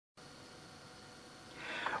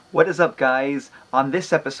What is up, guys? On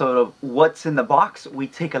this episode of What's in the Box, we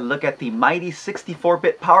take a look at the mighty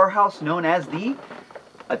 64-bit powerhouse known as the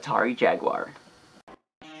Atari Jaguar.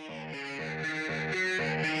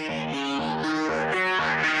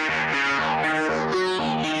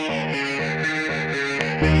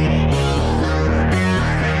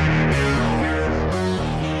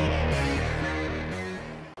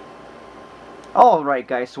 Alright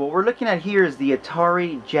guys, so what we're looking at here is the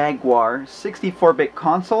Atari Jaguar 64-bit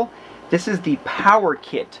console. This is the Power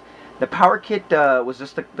Kit. The Power Kit was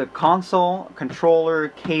just the console, controller,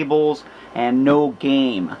 cables, and no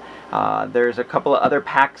game. There's a couple of other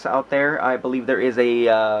packs out there. I believe there is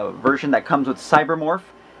a version that comes with Cybermorph.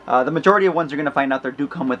 The majority of ones you're going to find out there do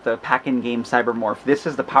come with the pack-in-game Cybermorph. This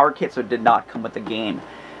is the Power Kit, so it did not come with the game.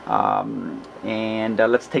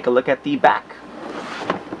 Let's take a look at the back.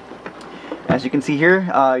 As you can see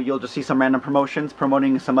here, you'll just see some random promotions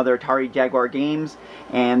promoting some other Atari Jaguar games,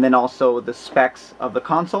 and then also the specs of the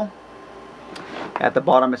console. At the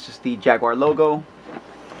bottom it's just the Jaguar logo.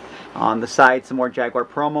 On the side, some more Jaguar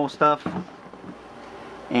promo stuff.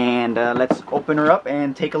 And let's open her up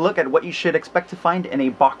and take a look at what you should expect to find in a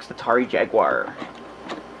boxed Atari Jaguar.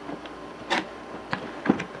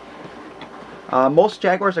 Most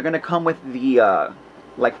Jaguars are going to come with the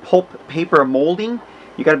like pulp paper molding.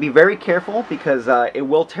 You got to be very careful because it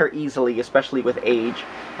will tear easily, especially with age.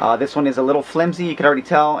 This one is a little flimsy. You can already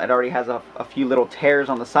tell it already has a few little tears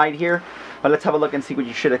on the side here. But let's have a look and see what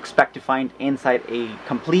you should expect to find inside a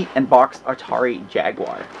complete and boxed Atari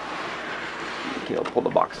Jaguar. Okay, I'll pull the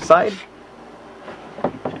box aside.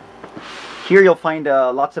 Here you'll find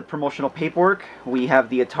lots of promotional paperwork. We have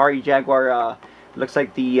the Atari Jaguar. Looks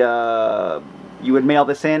like the you would mail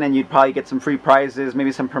this in and you'd probably get some free prizes,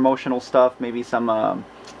 maybe some promotional stuff, maybe some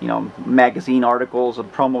you know, magazine articles or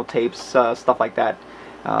promo tapes, stuff like that.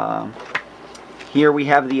 Here we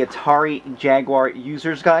have the Atari Jaguar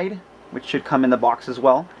User's Guide, which should come in the box as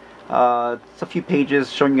well. It's a few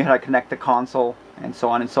pages showing you how to connect the console and so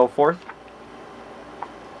on and so forth.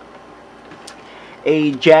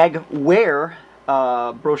 A Jaguar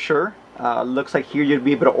brochure. Looks like here you'd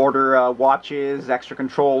be able to order watches, extra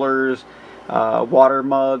controllers, water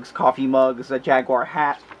mugs, coffee mugs, a Jaguar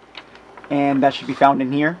hat, and that should be found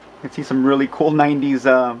in here. You can see some really cool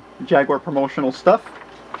 90s Jaguar promotional stuff.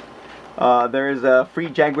 There is a free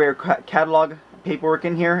Jaguar catalog paperwork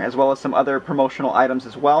in here, as well as some other promotional items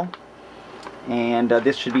as well. And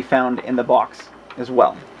this should be found in the box as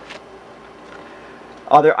well.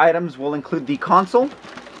 Other items will include the console,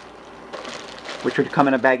 which would come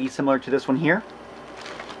in a baggie similar to this one here.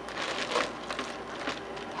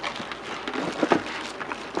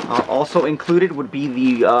 Also included would be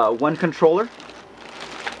the one controller.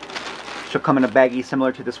 Should come in a baggie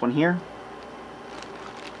similar to this one here.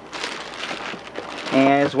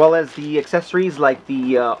 As well as the accessories like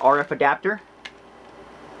the RF adapter.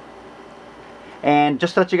 And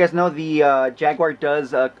just to let you guys know, the Jaguar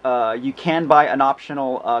does, you can buy an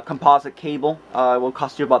optional composite cable. It will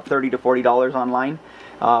cost you about $30 to $40 online.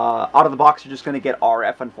 Out of the box, you're just going to get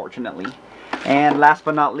RF, unfortunately. And last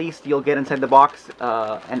but not least, you'll get inside the box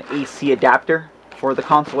an AC adapter for the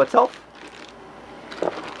console itself.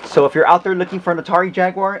 So if you're out there looking for an Atari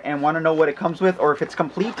Jaguar and want to know what it comes with or if it's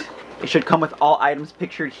complete, it should come with all items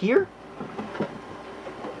pictured here.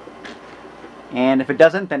 And if it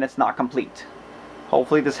doesn't, then it's not complete.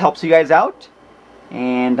 Hopefully this helps you guys out,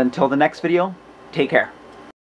 and until the next video, take care.